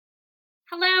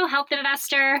Hello, Health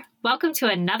Investor. Welcome to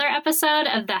another episode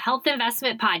of the Health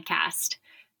Investment Podcast.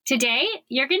 Today,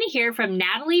 you're going to hear from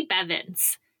Natalie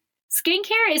Bevans.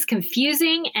 Skincare is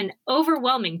confusing and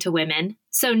overwhelming to women,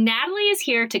 so Natalie is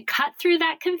here to cut through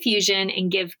that confusion and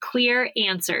give clear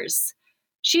answers.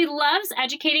 She loves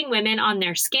educating women on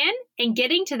their skin and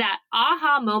getting to that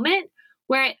aha moment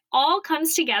where it all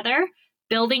comes together,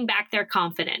 building back their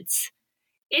confidence.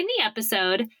 In the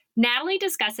episode, Natalie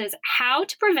discusses how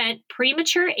to prevent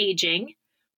premature aging,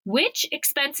 which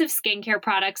expensive skincare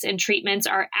products and treatments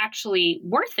are actually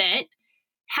worth it,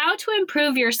 how to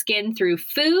improve your skin through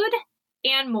food,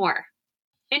 and more.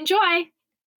 Enjoy!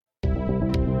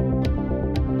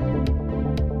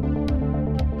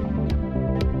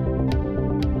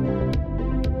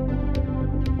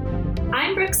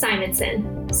 I'm Brooke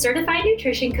Simonson, certified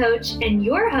nutrition coach and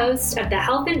your host of the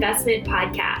Health Investment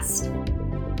Podcast.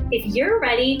 If you're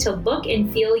ready to look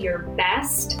and feel your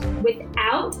best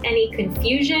without any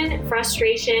confusion,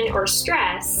 frustration, or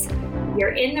stress,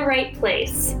 you're in the right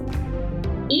place.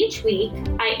 Each week,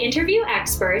 I interview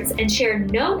experts and share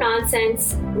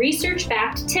no-nonsense,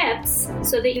 research-backed tips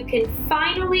so that you can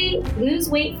finally lose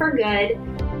weight for good,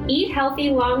 eat healthy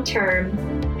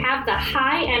long-term, have the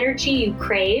high energy you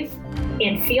crave,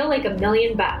 and feel like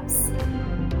 $1,000,000.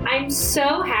 I'm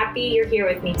so happy you're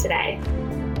here with me today.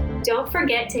 Don't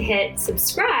forget to hit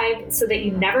subscribe so that you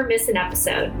never miss an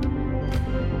episode.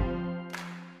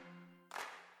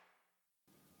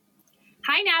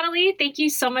 Hi, Natalie. Thank you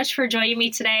so much for joining me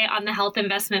today on the Health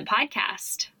Investment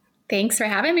Podcast. Thanks for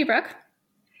having me, Brooke.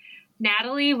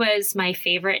 Natalie was my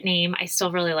favorite name. I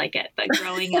still really like it, but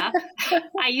growing up,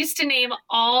 I used to name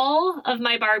all of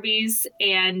my Barbies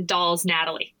and dolls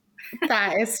Natalie.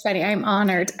 That is funny. I'm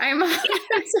honored.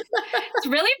 It's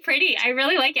really pretty. I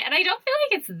really like it. And I don't feel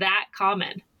like it's that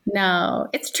common. No,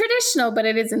 it's traditional, but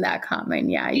it isn't that common.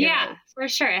 Yeah. Right. For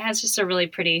sure. It has just a really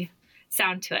pretty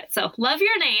sound to it. So love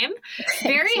your name.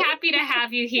 Very happy to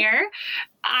have you here.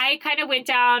 I kind of went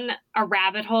down a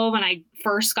rabbit hole when I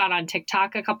first got on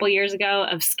TikTok a couple years ago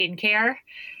of skincare.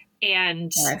 And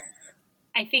yes.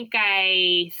 I think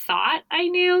I thought I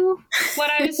knew what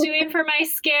I was doing for my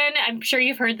skin. I'm sure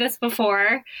you've heard this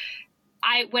before.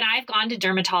 When I've gone to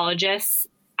dermatologists,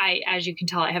 as you can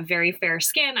tell, I have very fair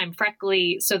skin. I'm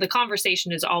freckly. So the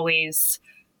conversation is always,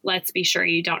 let's be sure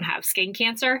you don't have skin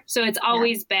cancer. So it's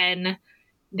always been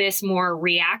this more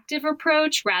reactive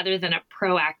approach rather than a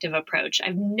proactive approach.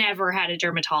 I've never had a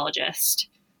dermatologist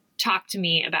talk to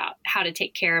me about how to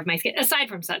take care of my skin, aside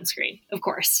from sunscreen, of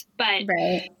course. But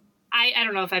right. I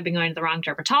don't know if I've been going to the wrong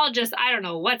dermatologist. I don't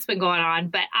know what's been going on,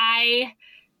 but I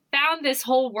found this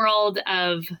whole world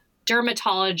of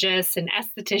dermatologists and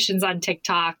estheticians on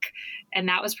TikTok. And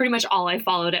that was pretty much all I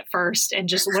followed at first and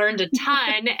just learned a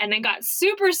ton and then got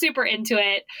super, super into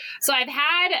it. So I've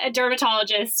had a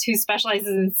dermatologist who specializes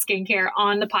in skincare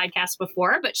on the podcast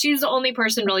before, but she's the only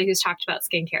person really who's talked about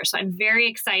skincare. So I'm very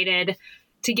excited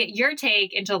to get your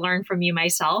take and to learn from you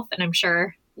myself. And I'm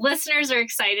sure listeners are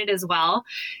excited as well.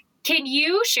 Can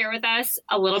you share with us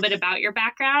a little bit about your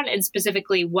background and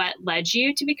specifically what led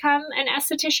you to become an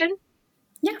esthetician?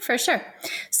 Yeah, for sure.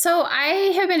 So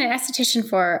I have been an esthetician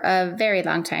for a very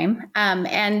long time.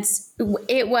 And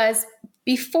it was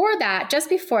just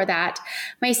before that,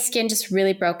 my skin just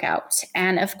really broke out.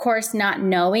 And of course, not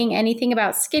knowing anything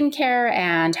about skincare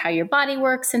and how your body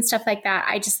works and stuff like that,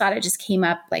 I just thought it just came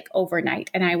up like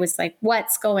overnight. And I was like,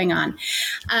 what's going on?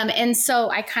 And so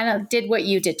I kind of did what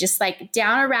you did, just like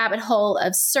down a rabbit hole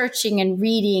of searching and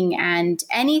reading and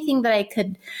anything that I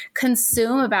could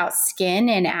consume about skin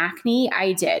and acne,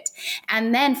 I did.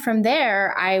 And then from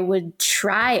there, I would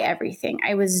try everything.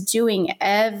 I was doing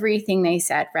everything they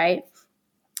said, right?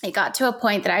 It got to a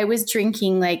point that I was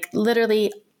drinking like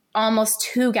literally almost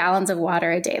 2 gallons of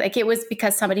water a day. Like it was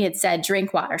because somebody had said,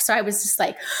 drink water. So I was just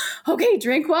like, okay,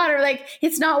 drink water. Like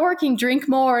it's not working, drink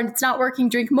more. And it's not working,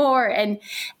 drink more. And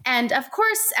of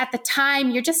course, at the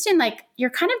time you're just in like, you're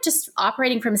kind of just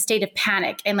operating from a state of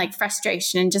panic and like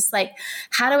frustration and just like,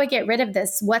 how do I get rid of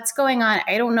this? What's going on?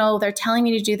 I don't know. They're telling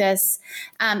me to do this.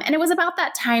 And it was about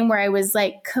that time where I was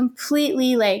like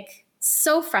completely like,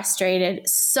 so frustrated,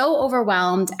 so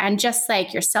overwhelmed, and just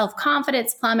like your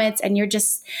self-confidence plummets and you're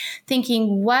just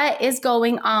thinking, what is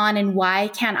going on and why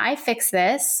can't I fix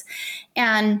this?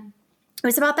 And it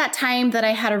was about that time that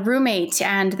I had a roommate,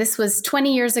 and this was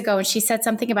 20 years ago, and she said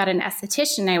something about an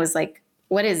esthetician. I was like,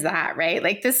 what is that, right?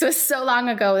 Like this was so long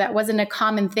ago. That wasn't a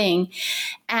common thing.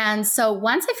 And so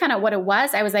once I found out what it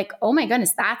was, I was like, oh my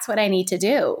goodness, that's what I need to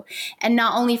do. And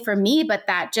not only for me, but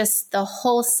that just the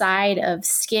whole side of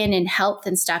skin and health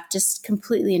and stuff just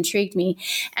completely intrigued me.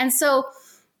 And so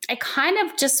I kind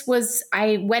of just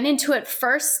I went into it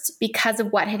first because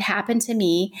of what had happened to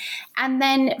me. And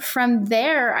then from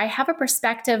there, I have a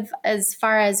perspective as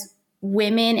far as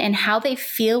women and how they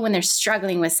feel when they're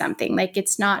struggling with something. Like,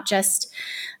 it's not just,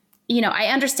 I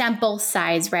understand both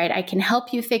sides, right? I can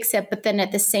help you fix it, but then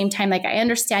at the same time, like, I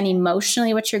understand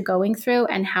emotionally what you're going through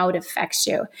and how it affects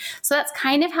you. So that's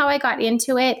kind of how I got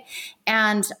into it.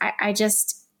 And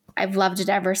I've loved it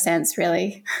ever since,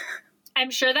 really. I'm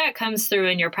sure that comes through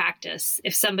in your practice.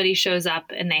 If somebody shows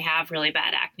up and they have really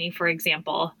bad acne, for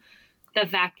example, the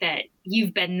fact that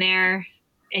you've been there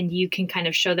and you can kind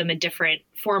of show them a different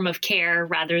form of care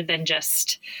rather than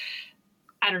just,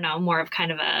 I don't know, more of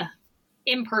kind of a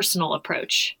impersonal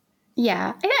approach.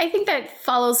 Yeah, I think that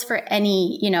follows for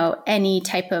any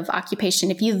type of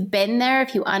occupation. If you've been there,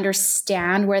 if you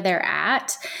understand where they're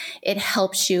at, it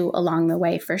helps you along the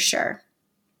way for sure.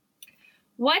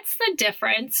 What's the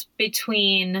difference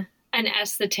between an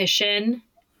esthetician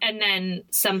and then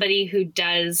somebody who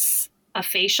does a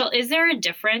facial? Is there a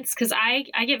difference? Because I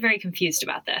get very confused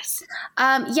about this.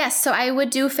 Yes. So I would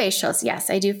do facials. Yes,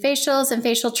 I do facials and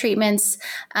facial treatments.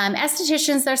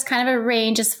 Estheticians, there's kind of a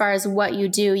range as far as what you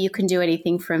do. You can do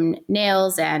anything from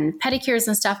nails and pedicures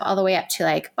and stuff all the way up to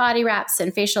like body wraps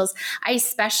and facials. I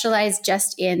specialize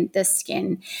just in the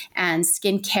skin and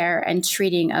skin care and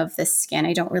treating of the skin.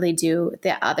 I don't really do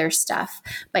the other stuff.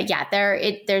 But yeah,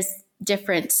 there's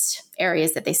different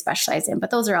areas that they specialize in,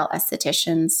 but those are all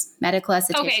estheticians, medical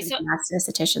estheticians, master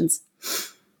estheticians.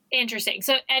 Interesting.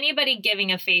 So anybody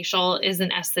giving a facial is an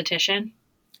esthetician?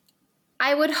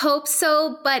 I would hope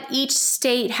so, but each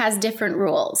state has different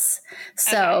rules.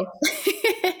 So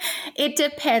it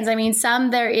depends. I mean,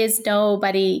 there is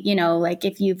nobody, like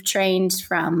if you've trained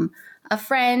from a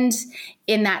friend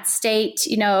in that state,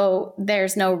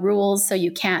 there's no rules. So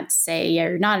you can't say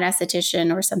you're not an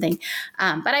esthetician or something.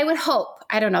 But I would hope,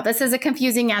 I don't know. This is a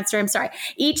confusing answer. I'm sorry.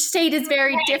 Each state is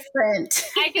very different.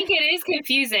 I think it is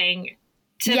confusing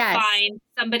to find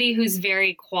somebody who's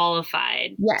very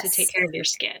qualified to take care of your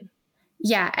skin.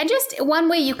 Yeah. And just one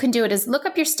way you can do it is look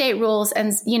up your state rules.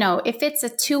 And, if it's a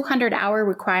 200-hour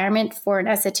requirement for an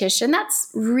esthetician,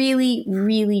 that's really,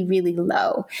 really, really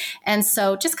low. And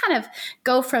so just kind of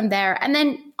go from there. And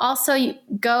then also you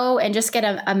go and just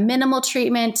get a minimal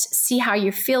treatment, see how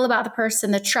you feel about the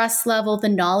person, the trust level, the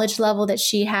knowledge level that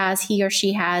he or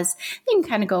she has. You can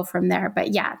kind of go from there.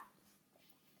 But yeah.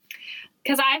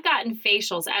 Because I've gotten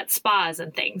facials at spas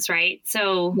and things, right?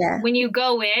 So when you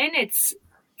go in, it's,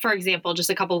 for example,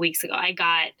 just a couple of weeks ago,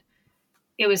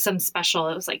 it was some special,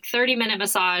 it was like 30-minute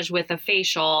massage with a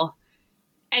facial.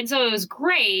 And so it was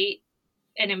great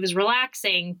and it was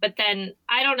relaxing, but then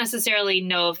I don't necessarily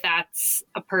know if that's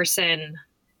a person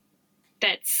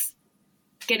that's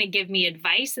going to give me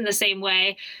advice in the same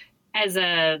way as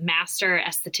a master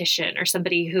esthetician or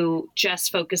somebody who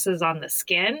just focuses on the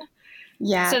skin.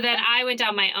 Yeah. So then I went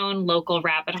down my own local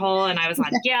rabbit hole and I was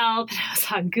on Yelp and I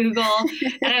was on Google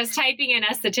and I was typing in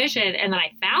esthetician and then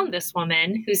I found this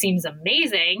woman who seems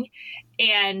amazing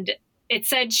and it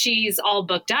said she's all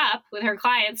booked up with her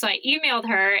clients. So I emailed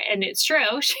her and it's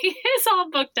true. She is all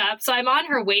booked up. So I'm on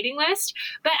her waiting list,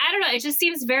 but I don't know. It just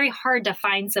seems very hard to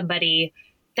find somebody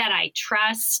that I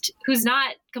trust who's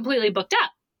not completely booked up.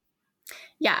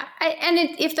 Yeah.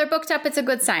 If they're booked up, it's a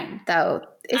good sign, though.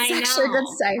 It's actually a good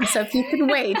sign. So if you can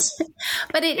wait.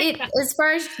 But as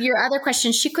far as your other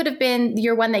question, she could have been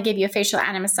your one that gave you a facial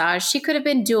and a massage. She could have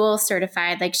been dual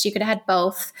certified. Like she could have had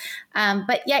both.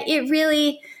 But yeah,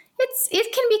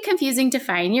 it can be confusing to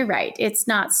find. You're right. It's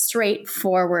not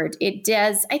straightforward. I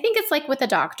think it's like with a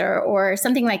doctor or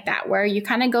something like that, where you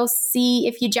kind of go see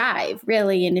if you jive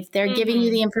really. And if they're giving you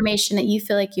the information that you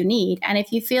feel like you need. And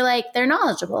if you feel like they're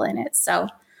knowledgeable in it. So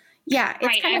yeah,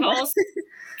 it's kind of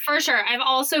for sure. I've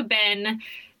also been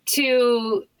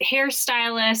to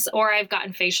hairstylists or I've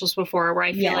gotten facials before where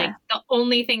I feel like the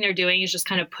only thing they're doing is just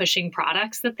kind of pushing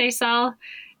products that they sell.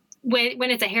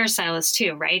 When it's a hairstylist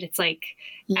too, right? It's like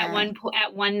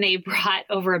at one they brought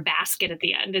over a basket at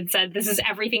the end and said, "This is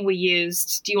everything we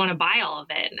used. Do you want to buy all of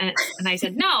it?" And I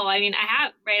said, "No. I mean,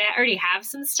 I already have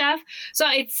some stuff." So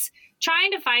it's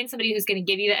trying to find somebody who's going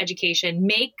to give you the education,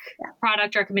 make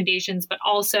product recommendations, but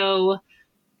also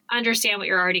understand what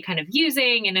you're already kind of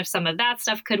using and if some of that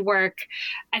stuff could work.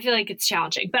 I feel like it's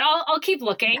challenging, but I'll keep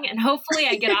looking and hopefully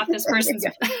I get off this person's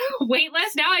wait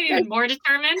list. Now I'm even more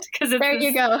determined because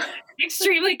it's this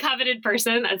extremely coveted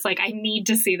person that's like, I need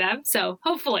to see them. So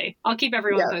hopefully I'll keep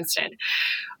everyone posted.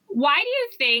 Why do you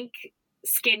think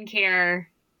skincare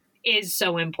is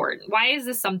so important? Why is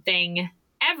this something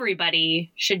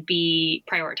everybody should be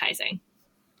prioritizing?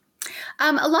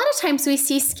 A lot of times we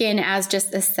see skin as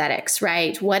just aesthetics,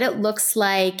 right? What it looks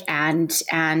like and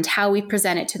how we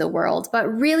present it to the world. But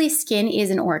really, skin is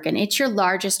an organ. It's your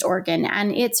largest organ,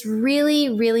 and it's really,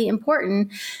 really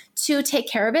important to take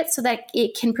care of it so that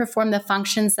it can perform the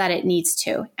functions that it needs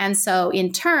to. And so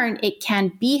in turn, it can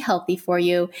be healthy for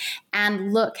you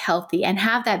and look healthy and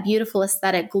have that beautiful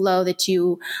aesthetic glow that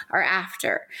you are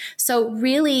after. So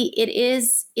really, it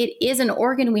is an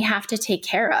organ we have to take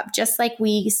care of, just like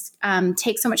we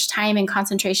take so much time and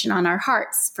concentration on our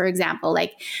hearts, for example.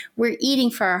 Like we're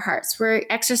eating for our hearts, we're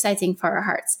exercising for our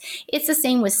hearts. It's the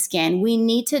same with skin. We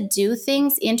need to do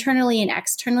things internally and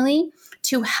externally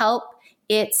to help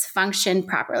its function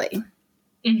properly.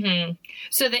 Mm-hmm.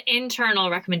 So the internal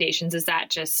recommendations, is that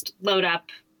just load up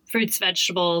fruits,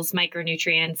 vegetables,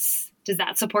 micronutrients? Does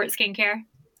that support skincare?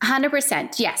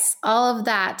 100%. Yes. All of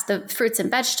that, the fruits and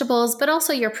vegetables, but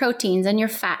also your proteins and your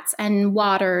fats and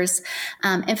waters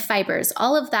and fibers.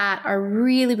 All of that are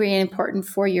really, really important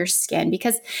for your skin,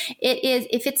 because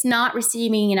if it's not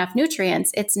receiving enough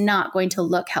nutrients, it's not going to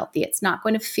look healthy. It's not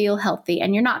going to feel healthy,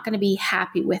 and you're not going to be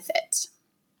happy with it.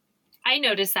 I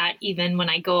notice that even when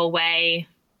I go away,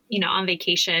 on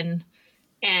vacation,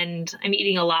 and I'm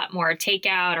eating a lot more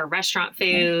takeout or restaurant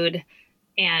food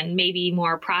and maybe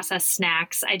more processed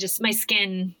snacks, my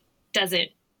skin doesn't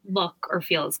look or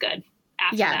feel as good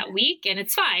after that week. And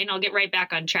it's fine. I'll get right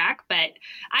back on track, but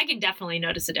I can definitely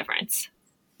notice a difference.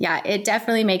 Yeah, it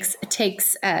definitely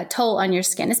takes a toll on your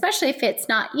skin, especially if it's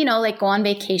not, like go on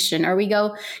vacation, or we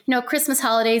go, Christmas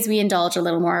holidays, we indulge a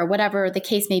little more, or whatever the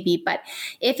case may be. But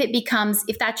if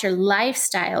that's your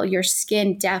lifestyle, your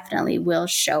skin definitely will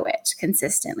show it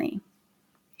consistently.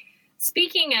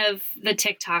 Speaking of the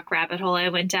TikTok rabbit hole I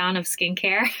went down of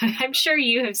skincare, I'm sure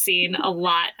you have seen a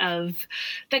lot of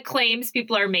the claims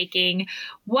people are making.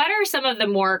 What are some of the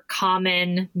more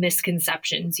common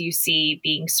misconceptions you see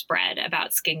being spread about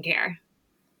skincare?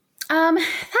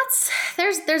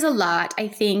 There's a lot, I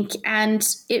think, and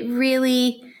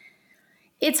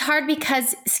it's hard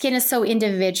because skin is so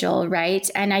individual, right?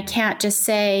 And I can't just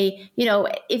say,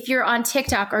 if you're on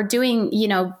TikTok or doing,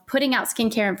 putting out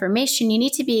skincare information, you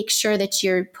need to be sure that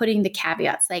you're putting the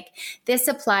caveats. Like this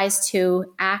applies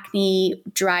to acne,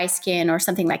 dry skin, or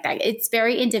something like that. It's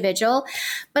very individual.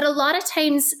 But a lot of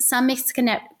times, some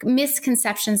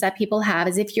misconceptions that people have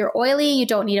is if you're oily, you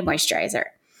don't need a moisturizer.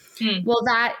 Well,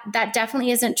 that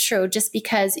definitely isn't true. Just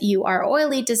because you are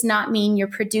oily does not mean you're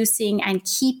producing and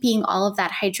keeping all of that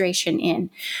hydration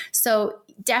in. So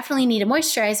definitely need a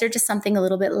moisturizer, just something a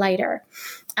little bit lighter.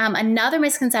 Another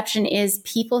misconception is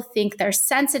people think they're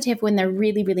sensitive when they're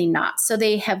really, really not. So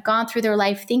they have gone through their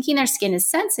life thinking their skin is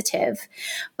sensitive,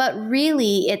 but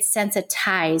really it's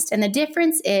sensitized. And the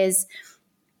difference is,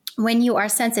 when you are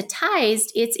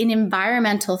sensitized, it's an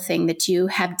environmental thing that you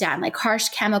have done, like harsh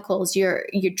chemicals, your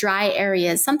dry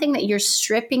areas, something that you're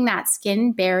stripping that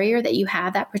skin barrier that you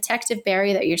have, that protective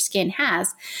barrier that your skin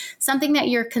has, something that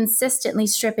you're consistently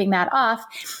stripping that off.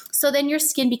 So then your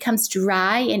skin becomes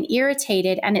dry and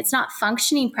irritated, and it's not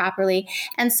functioning properly.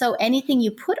 And so anything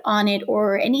you put on it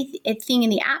or anything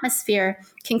in the atmosphere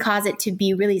can cause it to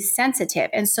be really sensitive.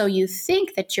 And so you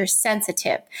think that you're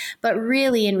sensitive, but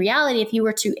really in reality, if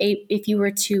you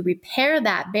were to repair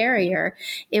that barrier,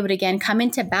 it would again come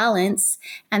into balance,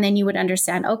 and then you would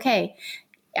understand, okay,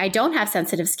 I don't have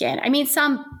sensitive skin. I mean,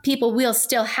 some people will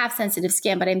still have sensitive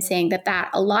skin, but I'm saying that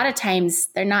a lot of times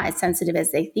they're not as sensitive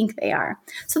as they think they are.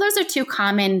 So those are two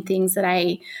common things that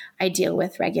I deal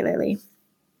with regularly.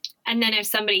 And then if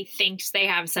somebody thinks they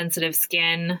have sensitive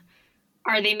skin,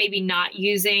 are they maybe not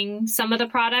using some of the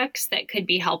products that could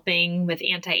be helping with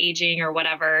anti-aging or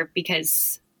whatever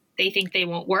because they think they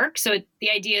won't work? So the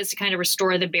idea is to kind of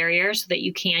restore the barrier so that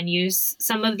you can use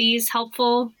some of these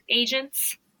helpful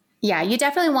agents. Yeah, you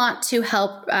definitely want to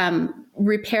help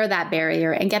repair that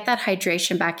barrier and get that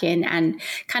hydration back in and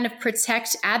kind of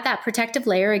add that protective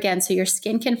layer again so your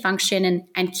skin can function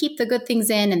and keep the good things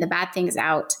in and the bad things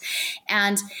out.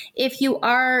 And if you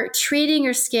are treating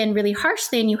your skin really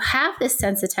harshly and you have this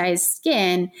sensitized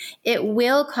skin, it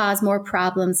will cause more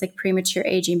problems like premature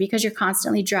aging because you're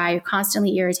constantly dry, you're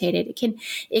constantly irritated.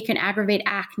 It can aggravate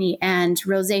acne and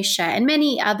rosacea and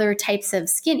many other types of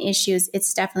skin issues.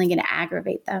 It's definitely going to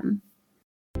aggravate them.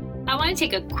 I want to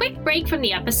take a quick break from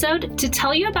the episode to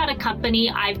tell you about a company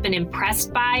I've been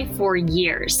impressed by for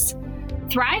years.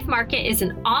 Thrive Market is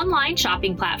an online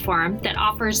shopping platform that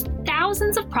offers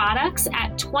thousands of products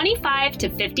at 25 to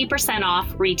 50%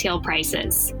 off retail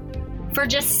prices. For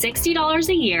just $60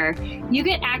 a year, you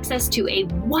get access to a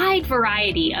wide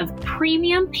variety of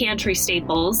premium pantry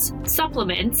staples,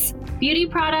 supplements, beauty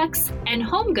products, and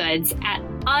home goods at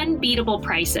unbeatable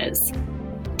prices.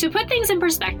 To put things in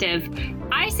perspective,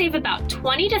 I save about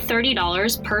 $20 to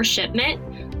 $30 per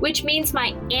shipment, which means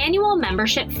my annual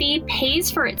membership fee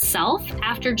pays for itself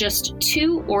after just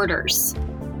 2 orders.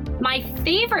 My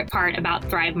favorite part about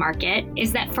Thrive Market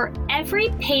is that for every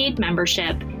paid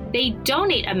membership, they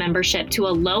donate a membership to a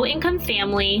low-income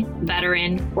family,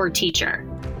 veteran, or teacher.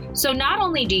 So not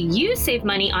only do you save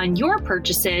money on your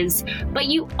purchases, but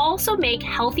you also make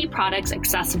healthy products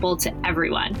accessible to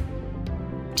everyone.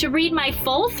 To read my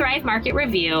full Thrive Market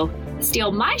review,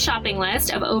 steal my shopping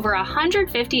list of over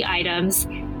 150 items,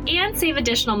 and save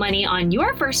additional money on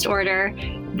your first order,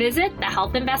 visit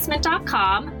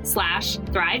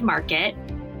thehealthinvestment.com/Thrive Market,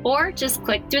 or just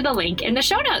click through the link in the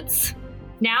show notes.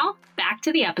 Now, back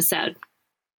to the episode.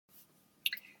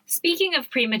 Speaking of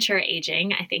premature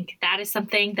aging, I think that is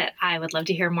something that I would love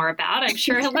to hear more about. I'm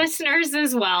sure listeners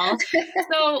as well.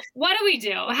 So what do we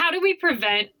do? How do we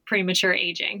prevent premature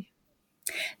aging?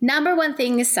 Number one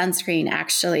thing is sunscreen,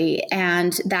 actually.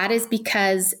 And that is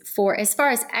because for as far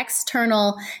as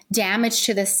external damage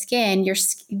to the skin,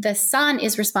 the sun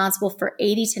is responsible for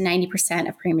 80 to 90%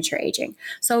 of premature aging.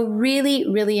 So really,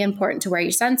 really important to wear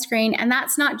your sunscreen. And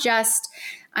that's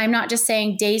I'm not just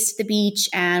saying days to the beach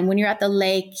and when you're at the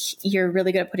lake, you're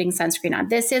really good at putting sunscreen on.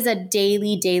 This is a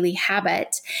daily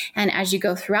habit. And as you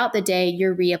go throughout the day,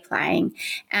 you're reapplying.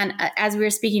 And as we were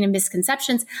speaking of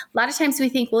misconceptions, a lot of times we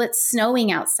think, well, it's snowing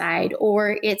outside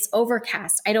or it's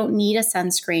overcast. I don't need a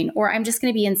sunscreen, or I'm just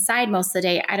going to be inside most of the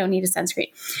day. I don't need a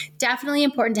sunscreen. Definitely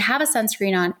important to have a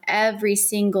sunscreen on every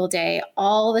single day,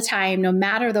 all the time, no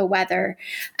matter the weather.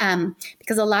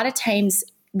 Because a lot of times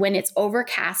when it's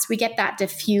overcast, we get that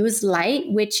diffused light,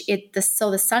 so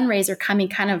the sun rays are coming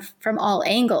kind of from all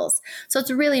angles. So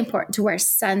it's really important to wear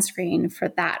sunscreen for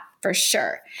that, for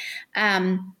sure.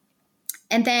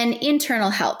 And then internal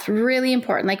health, really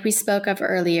important. Like we spoke of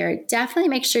earlier, definitely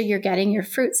make sure you're getting your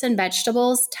fruits and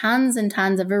vegetables, tons and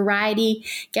tons of variety.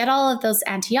 Get all of those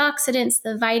antioxidants,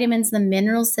 the vitamins, the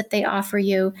minerals that they offer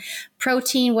you.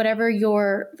 Protein, whatever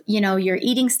your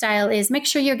eating style is, make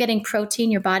sure you're getting protein.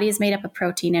 Your body is made up of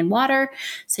protein and water.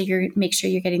 So make sure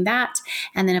you're getting that.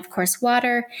 And then of course,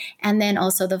 water, and then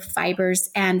also the fibers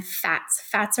and fats.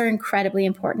 Fats are incredibly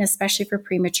important, especially for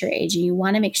premature aging. You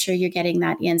want to make sure you're getting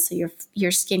that in so your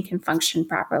skin can function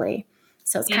properly.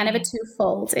 So it's kind of a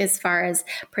twofold as far as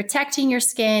protecting your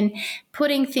skin,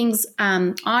 putting things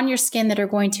on your skin that are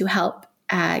going to help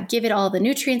give it all the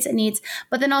nutrients it needs,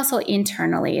 but then also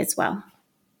internally as well.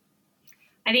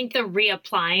 I think the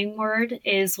reapplying word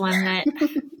is one that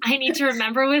I need to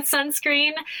remember with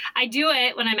sunscreen. I do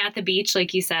it when I'm at the beach,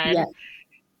 like you said. Yeah.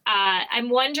 I'm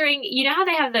wondering, you know how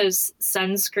they have those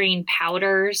sunscreen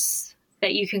powders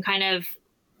that you can kind of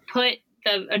put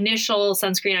the initial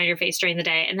sunscreen on your face during the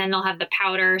day, and then they'll have the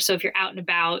powder. So if you're out and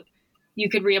about, you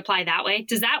could reapply that way.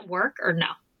 Does that work or no?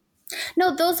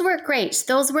 No, those work great.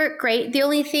 The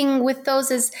only thing with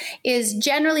those is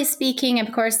generally speaking,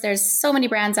 of course, there's so many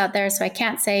brands out there, so I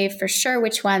can't say for sure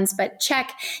which ones, but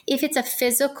check if it's a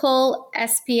physical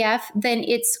SPF, then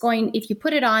if you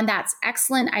put it on, that's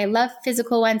excellent. I love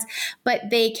physical ones, but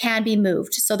they can be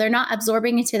moved. So they're not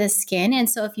absorbing into the skin. And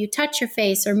so if you touch your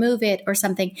face or move it or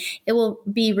something, it will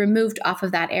be removed off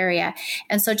of that area.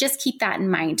 And so just keep that in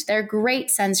mind. They're great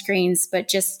sunscreens, but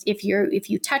just if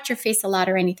you touch your face a lot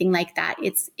or anything like that,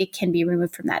 it can be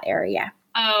removed from that area.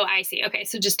 Oh, I see. Okay.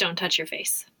 So just don't touch your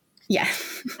face. Yeah.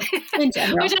 In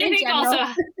general. Which I think also,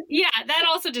 that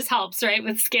also just helps, right?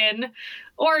 With skin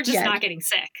or just not getting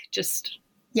sick. Just.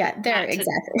 Yeah, there,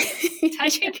 exactly.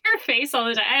 Touching your face all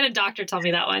the time. I had a doctor tell me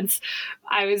that once.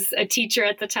 I was a teacher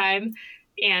at the time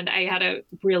and I had a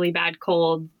really bad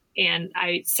cold. And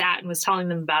I sat and was telling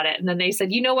them about it. And then they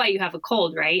said, you know why you have a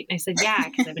cold, right? And I said, yeah,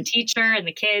 because I'm a teacher and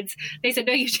the kids. They said,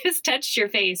 no, you just touched your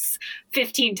face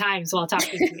 15 times while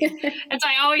talking to me. And so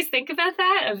I always think about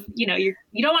that of, you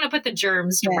don't want to put the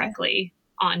germs directly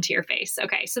onto your face.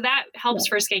 Okay. So that helps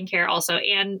for skincare also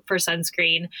and for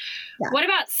sunscreen. Yeah. What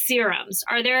about serums?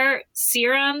 Are there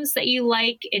serums that you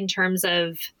like in terms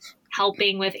of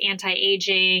helping with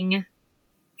anti-aging?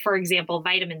 For example,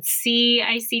 vitamin C,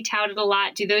 I see touted a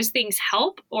lot. Do those things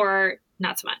help or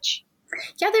not so much?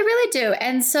 Yeah, they really do.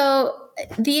 And so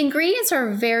the ingredients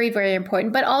are very, very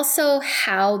important, but also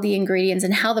how the ingredients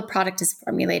and how the product is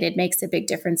formulated makes a big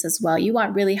difference as well. You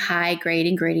want really high grade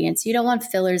ingredients. You don't want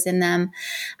fillers in them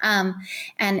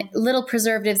and little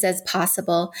preservatives as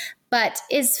possible. But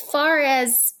as far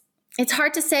as it's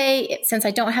hard to say since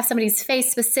I don't have somebody's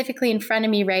face specifically in front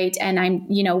of me, right? And I'm,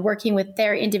 working with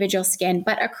their individual skin.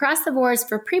 But across the boards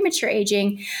for premature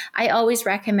aging, I always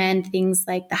recommend things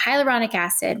like the hyaluronic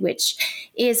acid, which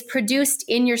is produced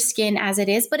in your skin as it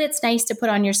is, but it's nice to put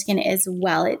on your skin as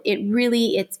well. It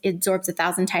really absorbs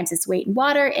 1,000 times its weight in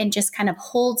water and just kind of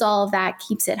holds all of that,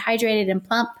 keeps it hydrated and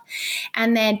plump.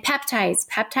 And then peptides.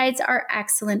 Peptides are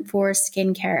excellent for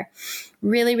skincare.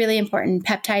 Really, really important.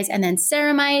 Peptides, and then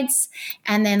ceramides.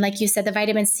 And then, like you said, the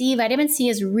vitamin C. Vitamin C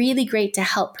is really great to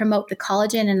help promote the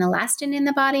collagen and elastin in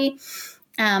the body.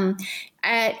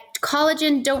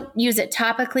 Collagen, don't use it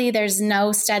topically. There's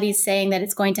no studies saying that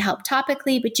it's going to help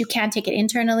topically, but you can take it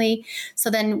internally.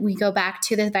 So then we go back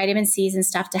to the vitamin C's and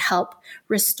stuff to help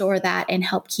restore that and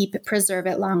help preserve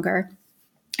it longer.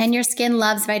 And your skin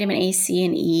loves vitamin A, C,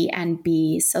 and E, and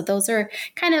B. So those are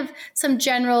kind of some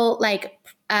general,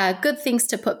 good things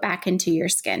to put back into your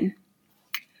skin.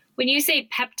 When you say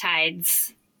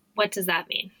peptides, what does that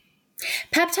mean?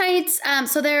 Peptides,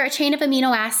 so they're a chain of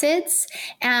amino acids.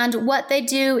 And what they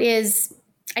do is,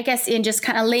 I guess in just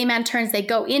kind of layman terms, they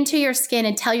go into your skin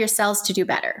and tell your cells to do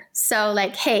better. So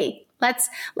hey, let's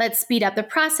speed up the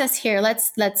process here.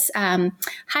 Let's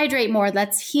hydrate more.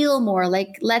 Let's heal more.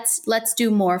 Let's do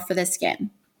more for the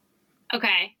skin.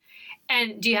 Okay.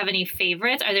 And do you have any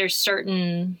favorites? Are there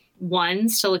certain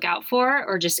ones to look out for,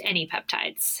 or just any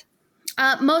peptides?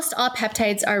 Most all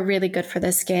peptides are really good for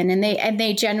the skin, and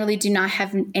they generally do not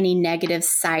have any negative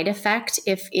side effect.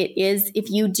 If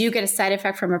you do get a side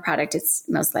effect from a product, it's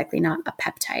most likely not a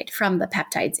peptide from the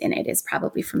peptides in it. It's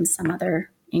probably from some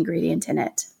other ingredient in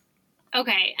it.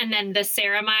 Okay. And then the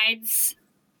ceramides,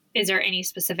 is there any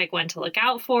specific one to look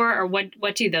out for, or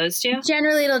what do those do?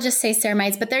 Generally, it'll just say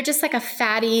ceramides, but they're just like a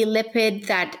fatty lipid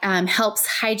that helps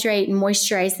hydrate and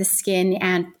moisturize the skin,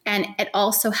 and it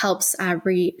also helps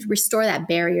restore that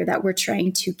barrier that we're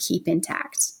trying to keep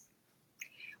intact.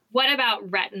 What about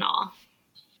retinol?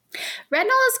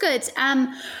 Retinol is good.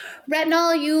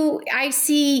 Retinol, I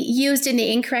see used in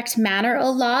the incorrect manner a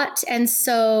lot. And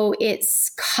so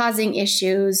it's causing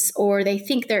issues, or they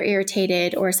think they're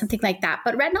irritated or something like that.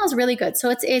 But retinol is really good. So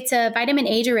it's a vitamin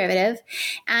A derivative,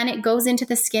 and it goes into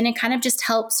the skin and kind of just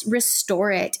helps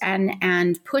restore it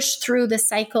and push through the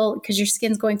cycle, because your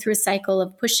skin's going through a cycle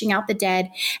of pushing out the dead.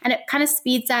 And it kind of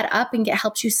speeds that up and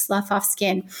helps you slough off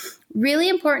skin. Really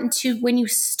important to, when you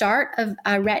start a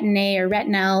retin-A or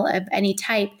retinol of any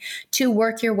type, to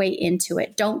work your way into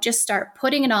it. Don't just start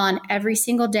putting it on every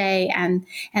single day and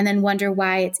then wonder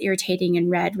why it's irritating and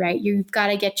red, right? You've got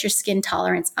to get your skin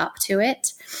tolerance up to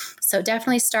it. So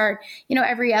definitely start,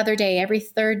 every other day, every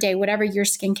third day, whatever your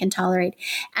skin can tolerate.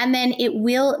 And then it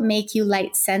will make you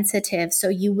light sensitive. So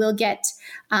you will get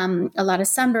a lot of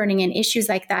sunburning and issues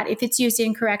like that if it's used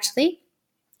incorrectly.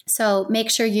 So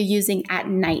make sure you're using at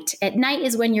night. At night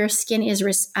is when your skin is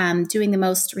doing the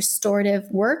most restorative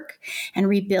work and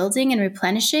rebuilding and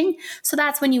replenishing. So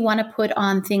that's when you want to put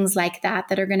on things like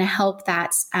that are going to help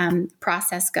that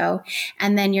process go.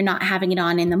 And then you're not having it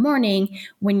on in the morning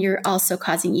when you're also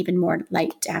causing even more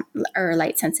light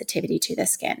sensitivity to the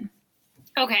skin.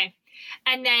 Okay.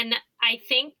 And then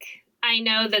I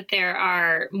know that there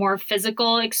are more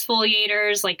physical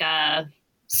exfoliators, like a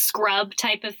scrub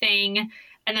type of thing.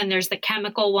 And then there's the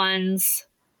chemical ones,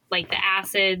 like the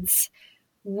acids.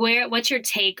 What's your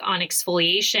take on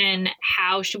exfoliation?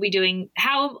 How should we be doing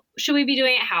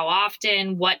it? How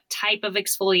often? What type of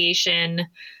exfoliation?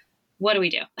 What do we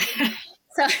do?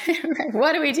 So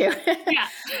what do we do?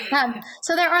 Yeah.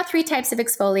 So there are 3 types of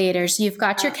exfoliators. You've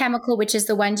got your chemical, which is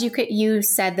the ones you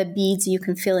said, the beads you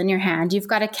can feel in your hand. You've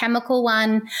got a chemical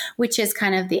one, which is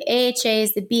kind of the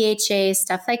AHAs, the BHAs,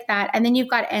 stuff like that. And then you've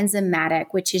got enzymatic,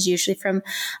 which is usually from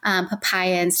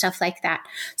papaya and stuff like that.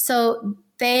 So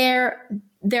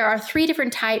there are 3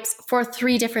 different types for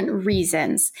 3 different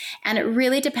reasons. And it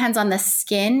really depends on the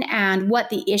skin and what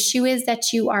the issue is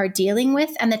that you are dealing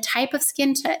with, and the type of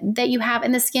skin that you have,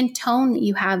 and the skin tone that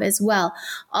you have as well.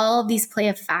 All of these play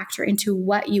a factor into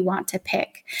what you want to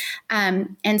pick.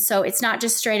 And so it's not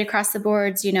just straight across the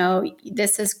boards,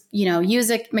 this is,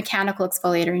 use a mechanical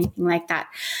exfoliator or anything like that.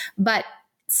 But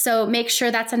so make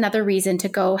sure that's another reason to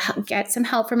go get some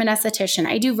help from an esthetician.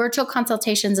 I do virtual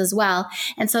consultations as well.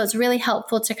 And so it's really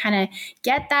helpful to kind of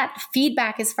get that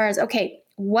feedback as far as, okay,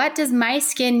 what does my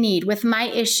skin need with my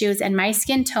issues and my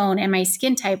skin tone and my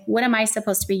skin type? What am I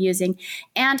supposed to be using?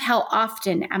 And how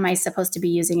often am I supposed to be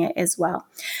using it as well?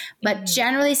 But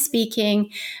generally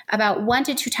speaking, about 1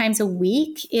 to 2 times a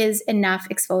week is enough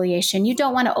exfoliation. You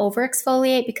don't want to over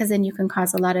exfoliate, because then you can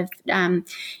cause a lot of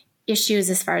issues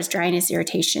as far as dryness,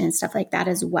 irritation, and stuff like that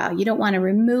as well. You don't want to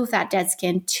remove that dead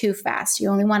skin too fast. You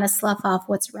only want to slough off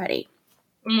what's ready.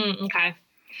 Okay.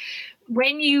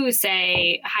 When you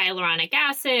say hyaluronic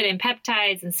acid and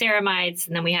peptides and ceramides,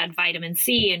 and then we had vitamin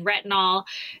C and retinol,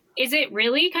 is it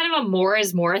really kind of a more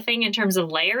is more thing in terms of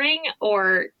layering,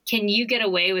 or can you get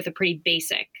away with a pretty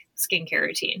basic skincare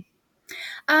routine?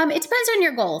 It depends on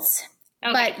your goals.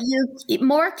 Okay. But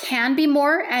more can be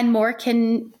more and more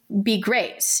can be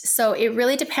great. So it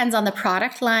really depends on the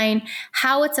product line,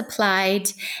 how it's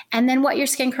applied, and then what your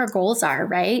skincare goals are,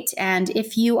 right? And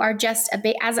if you are just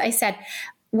as I said,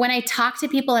 when I talk to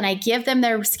people and I give them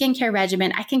their skincare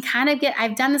regimen, I can kind of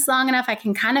I've done this long enough, I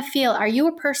can kind of feel, are you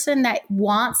a person that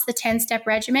wants the 10-step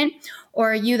regimen,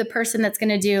 or are you the person that's going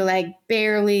to do like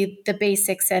barely the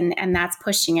basics and that's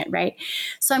pushing it, right?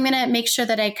 So I'm going to make sure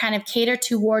that I kind of cater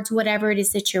towards whatever it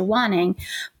is that you're wanting.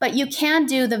 But you can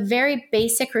do the very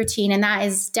basic routine, and that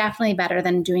is definitely better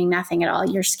than doing nothing at all.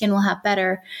 Your skin will have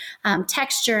better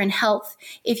texture and health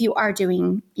if you are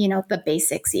doing, the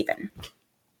basics even.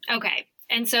 Okay.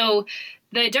 And so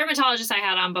the dermatologist I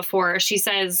had on before, she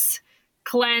says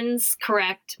cleanse,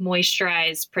 correct,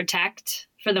 moisturize, protect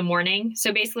for the morning.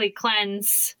 So basically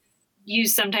cleanse,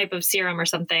 use some type of serum or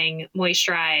something,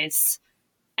 moisturize,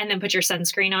 and then put your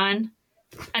sunscreen on.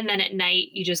 And then at night,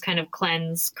 you just kind of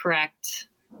cleanse, correct,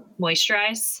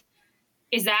 moisturize.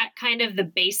 Is that kind of the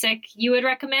basic you would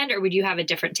recommend, or would you have a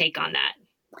different take on that?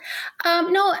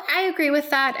 No, I agree with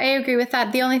that.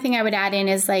 The only thing I would add in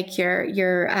is like your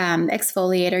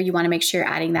exfoliator. You want to make sure you're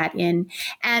adding that in.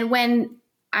 And when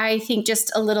I think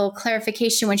just a little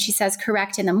clarification when she says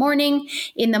correct in the morning.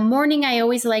 In the morning, I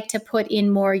always like to put in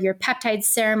more your peptides,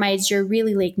 ceramides, your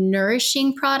really like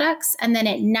nourishing products. And then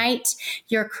at night,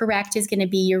 your correct is going to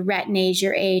be your retin-As,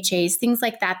 your AHAs, things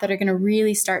like that are going to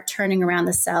really start turning around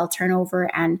the cell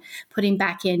turnover and putting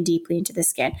back in deeply into the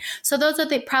skin. So those are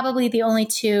probably the only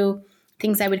two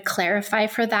things I would clarify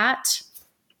for that.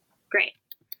 Great.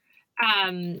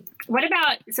 What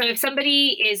about, so if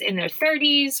somebody is in their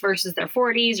 30s versus their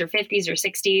 40s or 50s or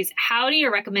 60s, how do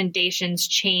your recommendations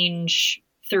change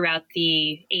throughout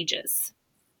the ages?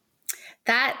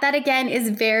 That again is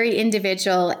very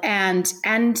individual and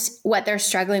what they're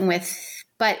struggling with.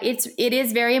 But it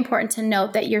is very important to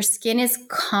note that your skin is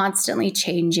constantly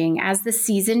changing as the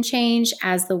season change,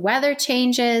 as the weather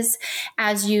changes,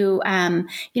 as you,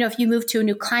 if you move to a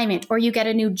new climate or you get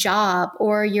a new job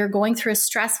or you're going through a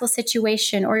stressful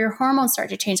situation or your hormones start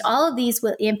to change. All of these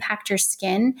will impact your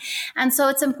skin. And so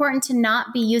it's important to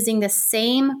not be using the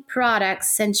same products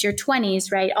since your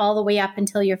 20s, right, all the way up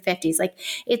until your 50s. Like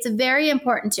it's very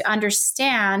important to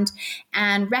understand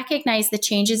and recognize the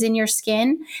changes in your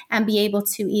skin and be able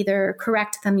to either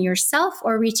correct them yourself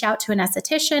or reach out to an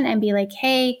esthetician and be like,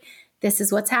 hey, this is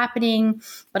what's happening.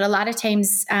 But a lot of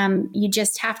times you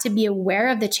just have to be aware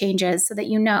of the changes so that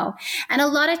you know. And a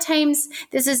lot of times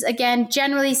this is, again,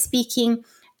 generally speaking,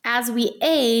 as we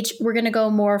age, we're going to go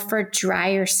more for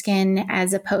drier skin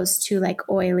as opposed to like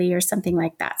oily or something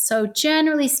like that. So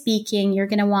generally speaking, you're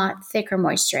going to want thicker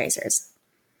moisturizers.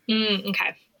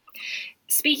 Okay.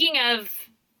 Speaking of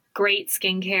great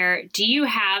skincare, do you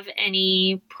have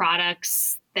any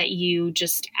products that you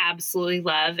just absolutely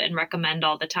love and recommend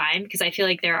all the time? Because I feel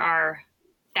like there are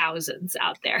thousands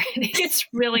out there. It's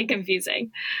really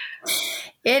confusing.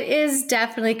 It is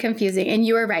definitely confusing. And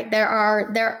you are right.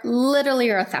 There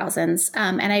literally are thousands.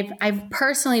 And I've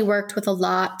personally worked with a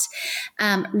lot.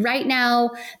 Right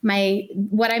now,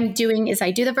 what I'm doing is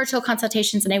I do the virtual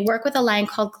consultations and I work with a line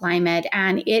called Glymed.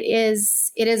 And it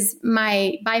is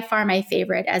by far my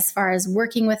favorite as far as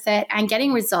working with it and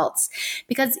getting results,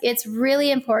 because it's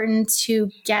really important to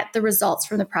get the results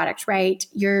from the product, right?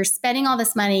 You're spending all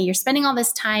this money, you're spending all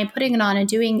this time putting it on and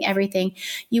doing everything.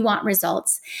 You want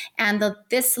results. And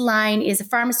this line is a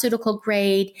pharmaceutical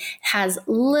grade, has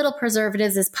little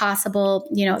preservatives as possible.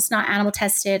 It's not animal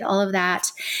tested, all of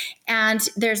that. And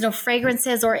there's no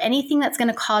fragrances or anything that's going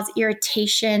to cause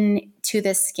irritation to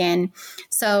the skin.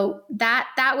 So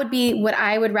that would be what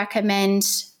I would recommend,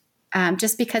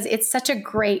 just because it's such a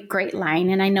great, great line.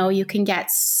 And I know you can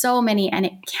get so many and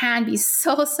it can be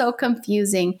so, so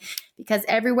confusing because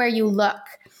everywhere you look,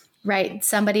 right,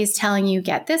 somebody's telling you,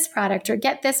 get this product or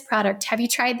get this product. Have you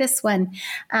tried this one?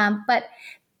 But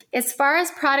as far as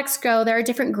products go, there are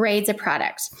different grades of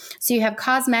products. So you have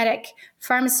cosmetic,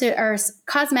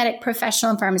 professional,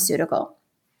 and pharmaceutical.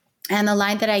 And the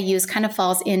line that I use kind of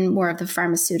falls in more of the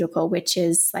pharmaceutical, which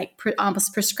is like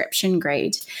almost prescription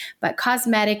grade. But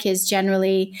cosmetic is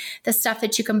generally the stuff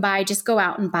that you can buy. Just go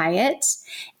out and buy it.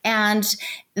 And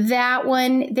that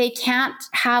one, they can't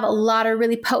have a lot of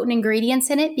really potent ingredients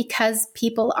in it because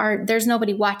there's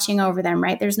nobody watching over them,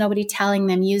 right? There's nobody telling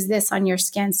them, use this on your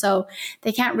skin. So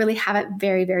they can't really have it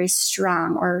very, very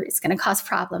strong or it's going to cause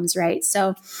problems, right?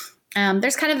 So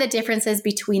there's kind of the differences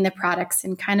between the products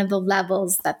and kind of the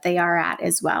levels that they are at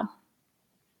as well.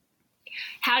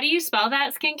 How do you spell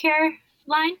that skincare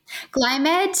line?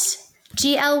 Glymed,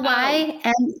 Glymed.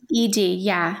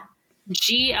 Yeah.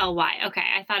 Gly. Okay.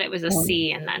 I thought it was a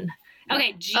C and then.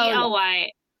 Okay.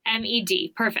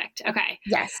 Glymed. Perfect. Okay.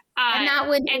 Yes. And that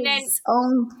one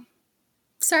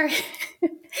sorry.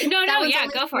 No, yeah,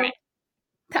 go for it.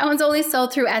 That one's only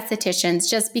sold through estheticians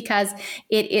just because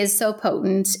it is so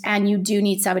potent and you do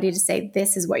need somebody to say,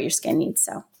 this is what your skin needs.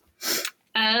 So.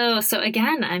 Oh, so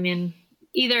again, I mean,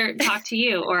 either talk to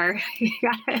you or you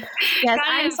gotta, yes,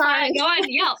 I'm sorry. Go on,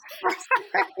 Yelp.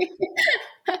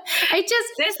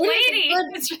 This lady.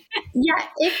 Yeah,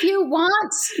 if you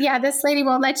want, this lady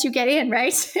won't let you get in,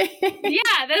 right?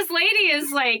 Yeah, this lady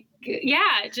is like,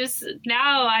 just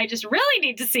now I just really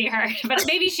need to see her. But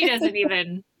maybe she doesn't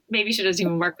even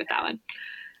work with that one.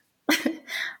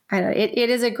 I don't know. It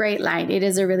is a great line. It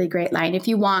is a really great line if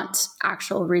you want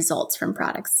actual results from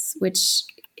products, which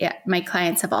my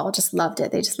clients have all just loved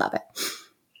it. They just love it.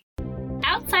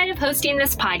 Outside of hosting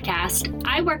this podcast,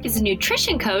 I work as a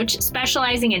nutrition coach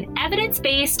specializing in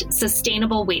evidence-based,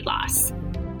 sustainable weight loss.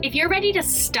 If you're ready to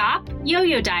stop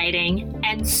yo-yo dieting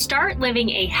and start living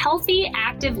a healthy,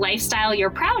 active lifestyle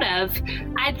you're proud of,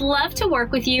 I'd love to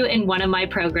work with you in one of my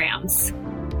programs.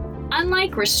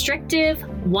 Unlike restrictive,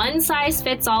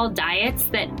 one-size-fits-all diets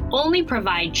that only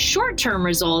provide short-term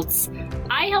results,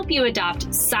 I help you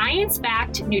adopt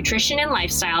science-backed nutrition and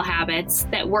lifestyle habits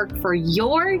that work for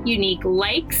your unique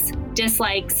likes,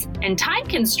 dislikes, and time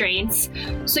constraints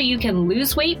so you can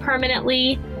lose weight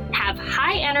permanently, have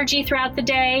high energy throughout the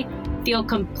day, feel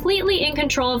completely in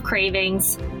control of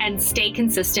cravings, and stay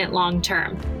consistent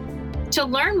long-term. To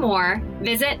learn more,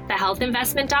 visit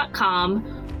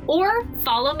thehealthinvestment.com or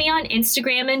follow me on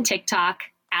Instagram and TikTok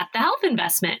at The Health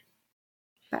Investment.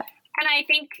 And I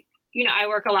think, I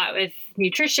work a lot with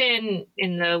nutrition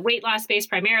in the weight loss space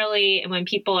primarily. And when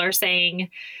people are saying,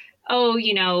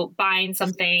 buying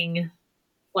something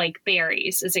like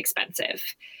berries is expensive.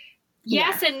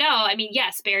 Yes and no. I mean,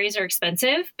 yes, berries are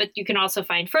expensive, but you can also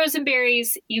find frozen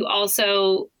berries. You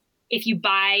also, if you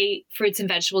buy fruits and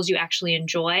vegetables you actually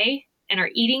enjoy and are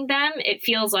eating them, it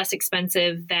feels less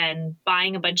expensive than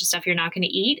buying a bunch of stuff you're not going to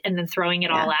eat and then throwing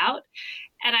it all out.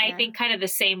 And I think kind of the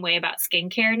same way about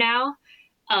skincare now,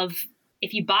 of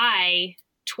if you buy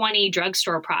 20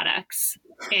 drugstore products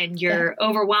and you're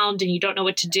overwhelmed and you don't know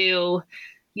what to do,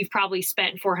 you've probably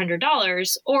spent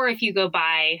 $400. Or if you go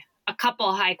buy a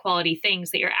couple high quality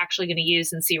things that you're actually going to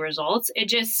use and see results,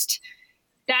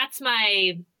 that's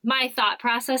my thought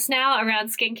process now around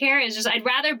skincare is just, I'd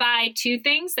rather buy 2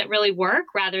 things that really work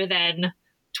rather than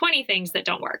 20 things that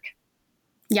don't work.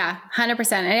 Yeah,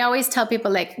 100%. And I always tell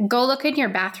people, go look in your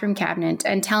bathroom cabinet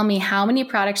and tell me how many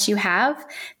products you have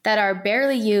that are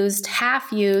barely used,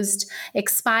 half used,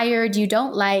 expired, you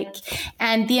don't like,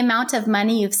 and the amount of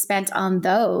money you've spent on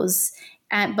those.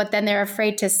 But then they're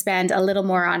afraid to spend a little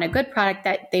more on a good product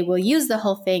that they will use the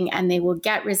whole thing and they will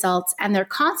get results and they're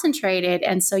concentrated.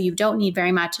 And so you don't need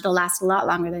very much. It'll last a lot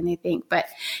longer than they think. But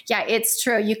yeah, it's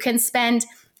true. You can spend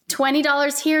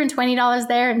 $20 here and $20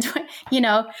 there and,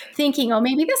 thinking, oh,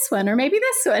 maybe this one or maybe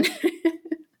this one.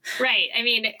 Right. I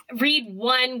mean, read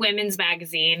one women's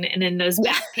magazine and in those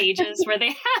back pages where they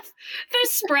have the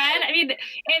spread. I mean,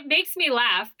 it makes me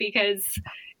laugh because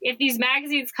if these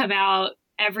magazines come out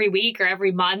every week or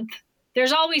every month,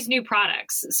 there's always new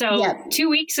products. So 2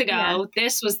 weeks ago,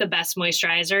 this was the best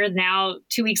moisturizer. Now,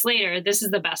 2 weeks later, this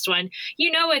is the best one.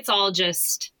 It's all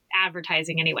just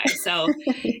advertising anyway. So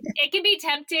it can be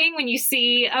tempting when you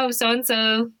see,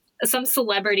 so-and-so, some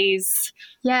celebrities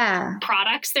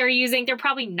products they're using. They're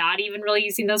probably not even really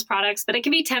using those products, but it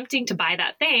can be tempting to buy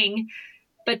that thing.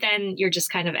 But then you're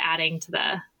just kind of adding to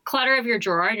the clutter of your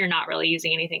drawer and you're not really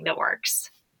using anything that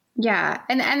works. Yeah.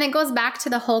 And it goes back to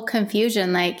the whole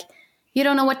confusion. You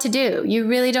don't know what to do. You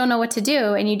really don't know what to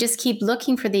do. And you just keep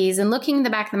looking for these and looking in the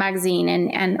back of the magazine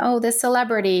and this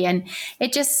celebrity. And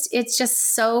it's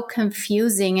just so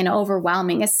confusing and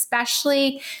overwhelming,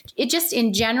 especially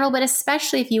in general, but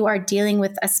especially if you are dealing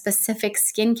with a specific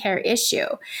skincare issue.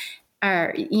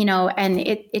 And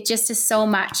it just is so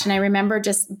much. And I remember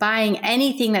just buying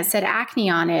anything that said acne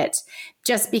on it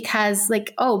just because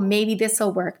like, oh, maybe this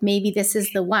will work. Maybe this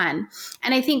is the one.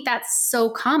 And I think that's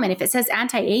so common. If it says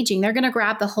anti-aging, they're going to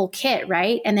grab the whole kit,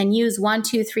 right? And then use 1,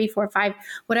 2, 3, 4, 5,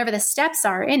 whatever the steps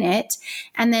are in it.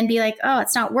 And then be like, oh,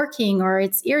 it's not working, or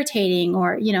it's irritating,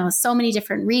 or, so many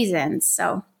different reasons.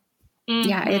 So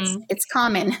yeah, it's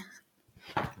common.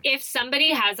 If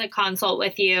somebody has a consult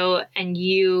with you and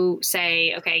you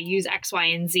say, okay, use X, Y,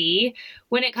 and Z,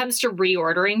 when it comes to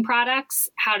reordering products,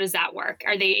 how does that work?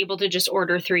 Are they able to just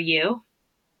order through you?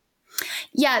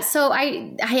 Yeah. So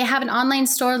I have an online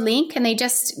store link, and they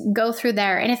just go through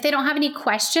there. And if they don't have any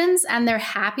questions and they're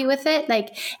happy with it,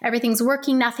 like everything's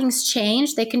working, nothing's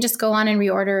changed, they can just go on and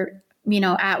reorder,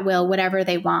 at will, whatever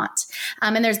they want.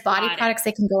 And there's body products,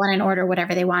 they can go on and order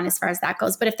whatever they want as far as that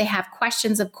goes. But if they have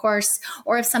questions, of course,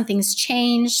 or if something's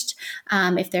changed,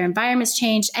 if their environment's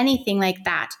changed, anything like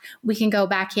that, we can go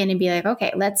back in and be like,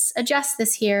 okay, let's adjust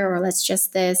this here, or let's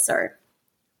adjust this, or.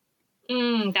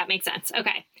 That makes sense.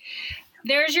 Okay.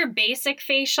 There's your basic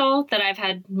facial that I've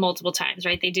had multiple times,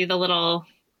 right? They do the little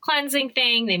cleansing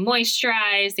thing, they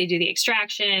moisturize, they do the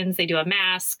extractions, they do a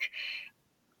mask.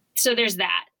 So there's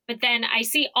that. But then I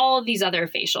see all of these other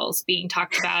facials being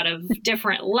talked about of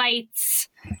different lights,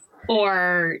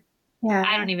 or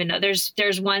I don't even know.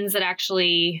 There's ones that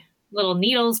actually little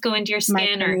needles go into your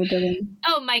skin,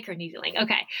 microneedling.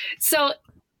 Okay. So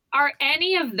are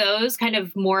any of those kind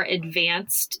of more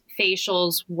advanced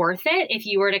facials worth it if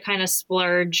you were to kind of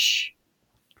splurge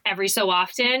every so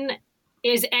often?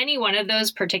 Is any one of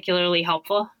those particularly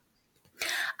helpful?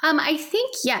 I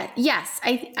think, yes.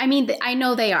 I mean, I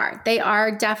know they are. They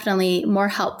are definitely more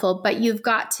helpful, but you've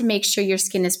got to make sure your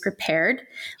skin is prepared.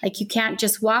 Like you can't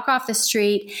just walk off the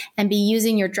street and be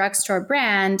using your drugstore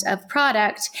brand of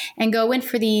product and go in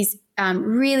for these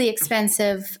really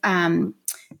expensive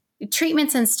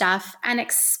treatments and stuff and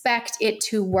expect it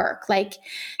to work. Like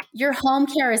your home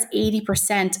care is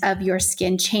 80% of your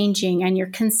skin changing, and your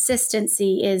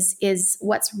consistency is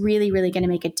what's really, really going to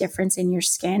make a difference in your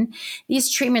skin. These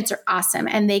treatments are awesome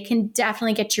and they can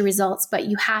definitely get you results, but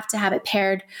you have to have it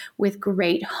paired with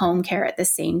great home care at the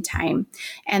same time.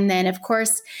 And then of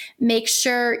course, make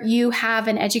sure you have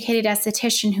an educated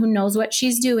esthetician who knows what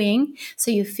she's doing,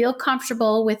 so you feel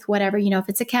comfortable with whatever, if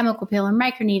it's a chemical peel or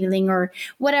microneedling or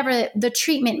whatever the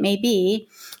treatment may be.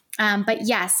 But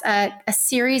yes, a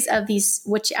series of these,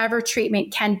 whichever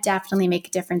treatment can definitely make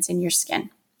a difference in your skin.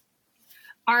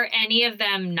 Are any of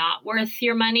them not worth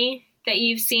your money that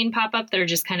you've seen pop up that are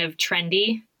just kind of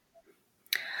trendy?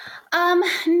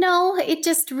 No, it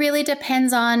just really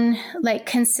depends on like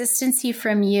consistency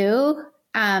from you.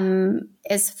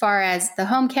 As far as the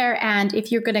home care, and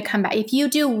if you're going to come back, if you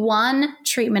do one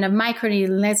treatment of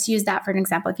microneedling, let's use that for an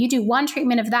example. If you do one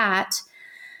treatment of that,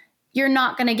 you're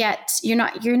not going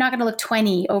to look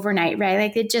 20 overnight, right?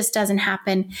 Like it just doesn't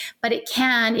happen, but it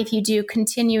can, if you do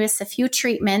continuous, a few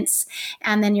treatments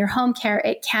and then your home care,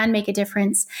 it can make a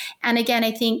difference. And again,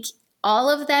 I think all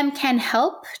of them can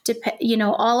help,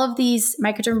 all of these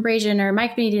microdermabrasion or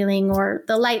microneedling or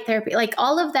the light therapy, like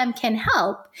all of them can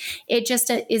help. It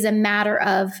just is a matter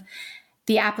of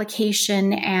the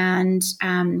application and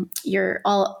your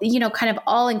all, kind of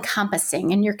all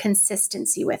encompassing and your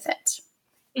consistency with it.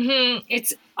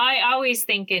 Mm-hmm. I always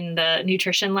think in the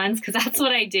nutrition lens because that's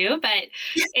what I do, but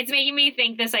it's making me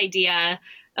think this idea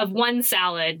of one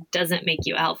salad doesn't make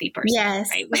you a healthy person. Yes.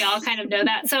 Right? We all kind of know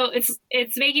that. So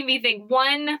it's making me think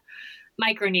one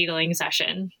microneedling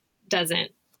session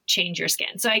doesn't change your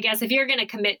skin. So I guess if you're going to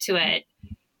commit to it,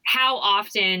 how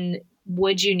often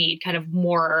would you need kind of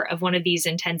more of one of these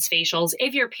intense facials?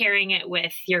 If you're pairing it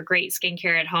with your great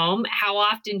skincare at home, how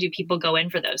often do people go in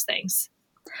for those things?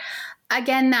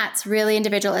 Again, that's really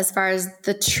individual as far as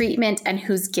the treatment and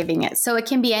who's giving it. So it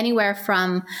can be anywhere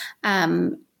from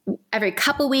every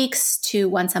couple weeks to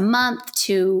once a month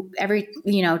to every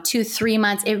 2-3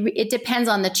 months. It depends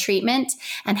on the treatment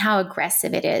and how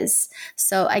aggressive it is.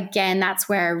 So again, that's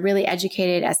where a really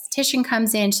educated esthetician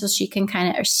comes in, so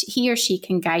he or she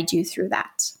can guide you through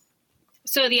that.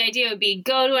 So the idea would be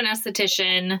go to an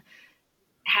esthetician,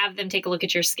 have them take a look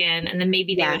at your skin, and then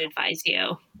maybe they would advise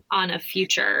you on a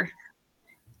future.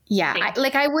 Yeah.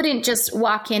 I wouldn't just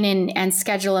walk in and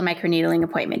schedule a microneedling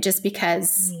appointment just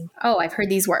because, I've heard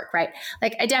these work, right?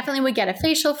 Like I definitely would get a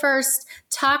facial first,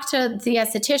 talk to the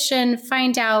esthetician,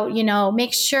 find out,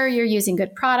 make sure you're using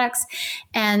good products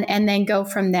and then go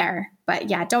from there. But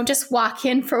yeah, don't just walk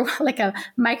in for like a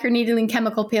microneedling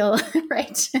chemical peel,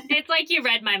 right? It's like you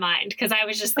read my mind because I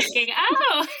was just thinking,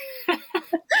 the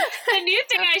new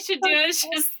thing I should do is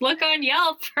just look on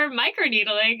Yelp for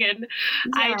microneedling. And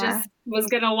I just was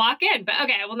going to walk in, but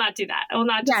okay, I will not do that. I will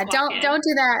not just don't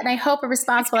do that. And I hope a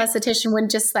responsible esthetician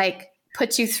wouldn't just like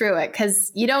put you through it,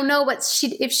 because you don't know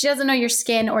if she doesn't know your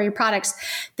skin or your products,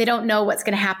 they don't know what's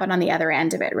going to happen on the other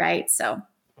end of it. Right. So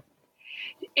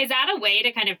is that a way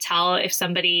to kind of tell if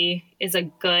somebody is a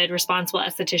good, responsible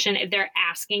esthetician, if they're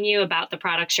asking you about the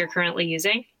products you're currently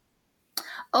using?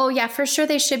 Oh yeah, for sure.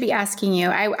 They should be asking you.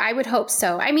 I would hope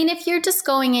so. I mean, if you're just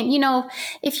going in,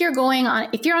 if you're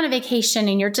on a vacation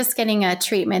and you're just getting a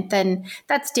treatment, then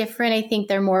that's different. I think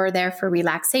they're more there for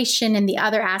relaxation and the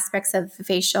other aspects of the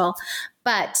facial.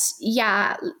 But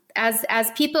yeah,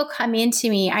 as people come into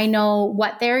me, I know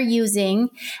what they're using,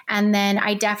 and then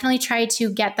I definitely try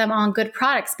to get them on good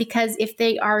products, because if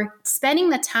they are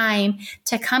spending the time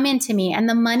to come into me and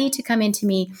the money to come into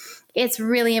me, it's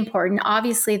really important.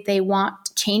 Obviously, they want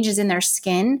changes in their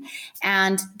skin,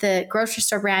 and the grocery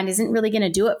store brand isn't really going to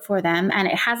do it for them. And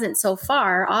it hasn't so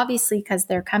far, obviously, because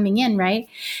they're coming in, right?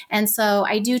 And so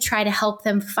I do try to help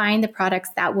them find the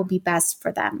products that will be best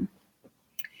for them.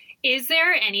 Is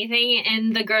there anything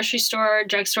in the grocery store,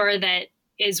 drugstore that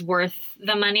is worth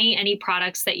the money? Any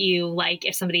products that you like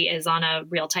if somebody is on a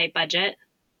real tight budget?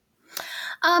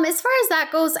 As far as that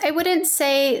goes, I wouldn't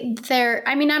say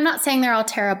I'm not saying they're all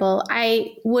terrible.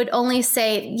 I would only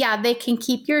say, yeah, they can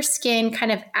keep your skin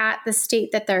kind of at the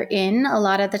state that they're in a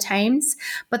lot of the times,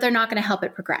 but they're not going to help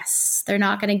it progress. They're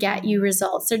not going to get you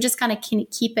results. They're just going to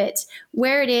keep it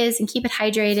where it is and keep it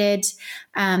hydrated.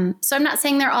 So I'm not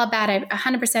saying they're all bad.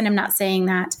 100% I'm not saying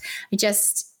that.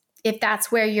 If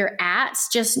that's where you're at,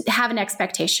 just have an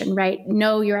expectation, right?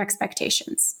 Know your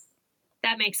expectations.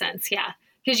 That makes sense. Yeah.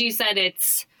 Because you said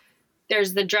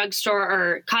there's the drugstore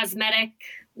or cosmetic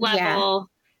level,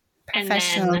 and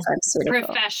then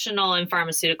professional and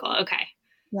pharmaceutical. Okay.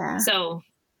 Yeah. So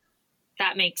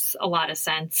that makes a lot of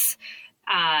sense.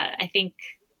 I think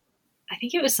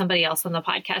it was somebody else on the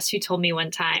podcast who told me one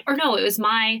time, or no,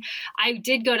 I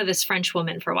did go to this French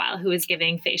woman for a while who was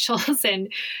giving facials,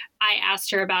 and I asked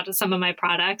her about some of my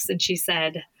products, and she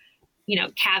said,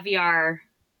 caviar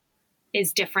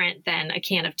is different than a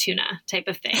can of tuna type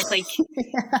of thing. Like you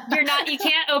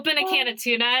can't open a can of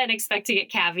tuna and expect to get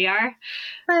caviar.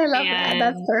 I love that.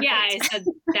 That's perfect. Yeah, I said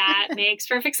that makes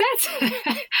perfect sense.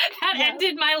 That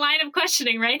ended my line of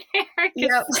questioning right there.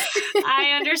 Yep.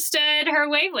 I understood her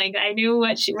wavelength. I knew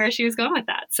where she was going with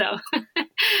that. So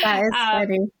that is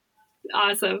funny.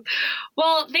 Awesome.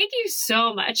 Well, thank you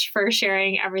so much for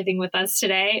sharing everything with us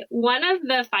today. One of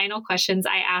the final questions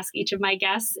I ask each of my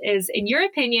guests is, in your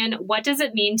opinion, what does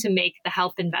it mean to make the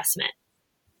health investment?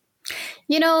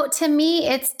 To me,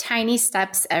 it's tiny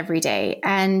steps every day,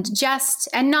 and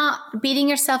not beating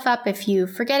yourself up if you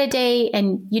forget a day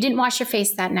and you didn't wash your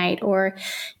face that night or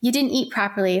you didn't eat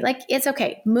properly. Like, it's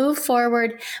okay. Move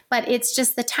forward, but it's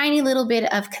just the tiny little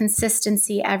bit of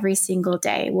consistency every single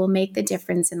day will make the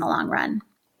difference in the long run.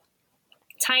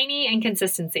 Tiny and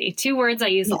consistency. 2 words I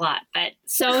use a lot, but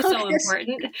so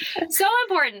important. So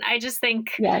important. I just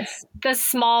think the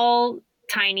small,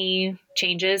 tiny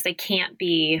changes, they can't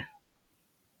be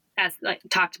as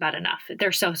talked about enough.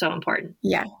 They're so important.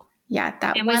 Yeah.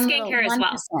 That and with skincare as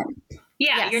well.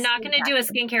 Yeah. Yes, you're not going to do a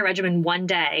skincare regimen one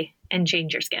day and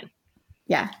change your skin.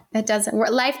 Yeah. It doesn't work.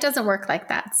 Life doesn't work like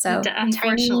that. So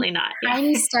unfortunately not.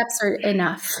 Tiny steps are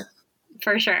enough.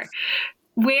 For sure.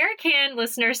 Where can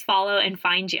listeners follow and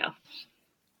find you?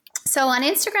 So on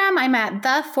Instagram, I'm at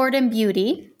The Fordham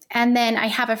Beauty. And then I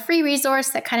have a free resource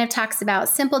that kind of talks about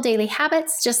simple daily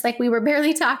habits, just like we were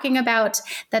barely talking about,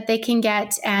 that they can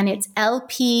get. And it's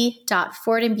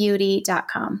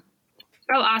lp.fordhambeauty.com.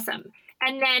 Oh, awesome.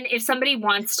 And then if somebody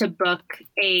wants to book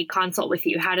a consult with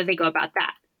you, how do they go about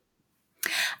that?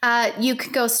 You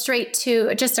can go straight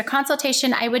to just a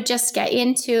consultation. I would just get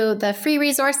into the free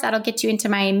resource. That'll get you into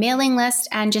my mailing list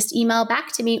and just email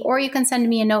back to me, or you can send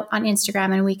me a note on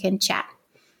Instagram and we can chat.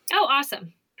 Oh,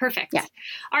 awesome. Perfect. Yeah.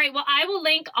 All right. Well, I will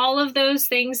link all of those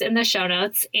things in the show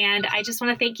notes. And I just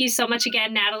want to thank you so much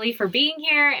again, Natalie, for being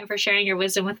here and for sharing your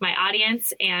wisdom with my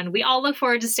audience. And we all look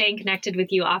forward to staying connected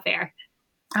with you off air.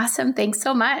 Awesome. Thanks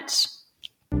so much.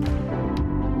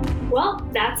 Well,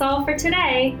 that's all for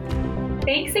today.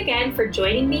 Thanks again for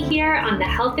joining me here on the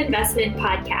Health Investment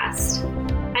Podcast.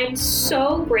 I'm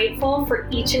so grateful for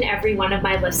each and every one of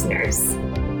my listeners.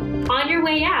 On your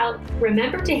way out,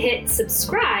 remember to hit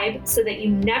subscribe so that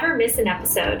you never miss an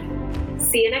episode.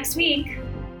 See you next week.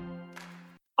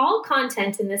 All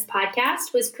content in this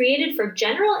podcast was created for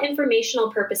general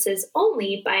informational purposes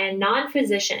only by a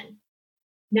non-physician.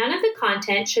 None of the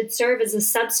content should serve as a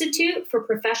substitute for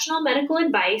professional medical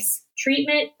advice,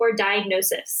 treatment, or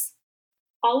diagnosis.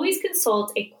 always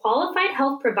consult a qualified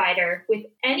health provider with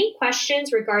any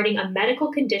questions regarding a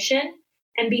medical condition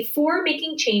and before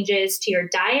making changes to your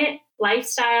diet,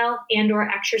 lifestyle, and/or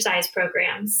exercise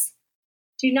programs.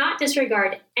 Do not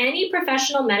disregard any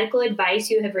professional medical advice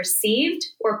you have received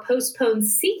or postpone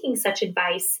seeking such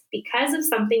advice because of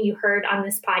something you heard on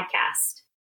this podcast.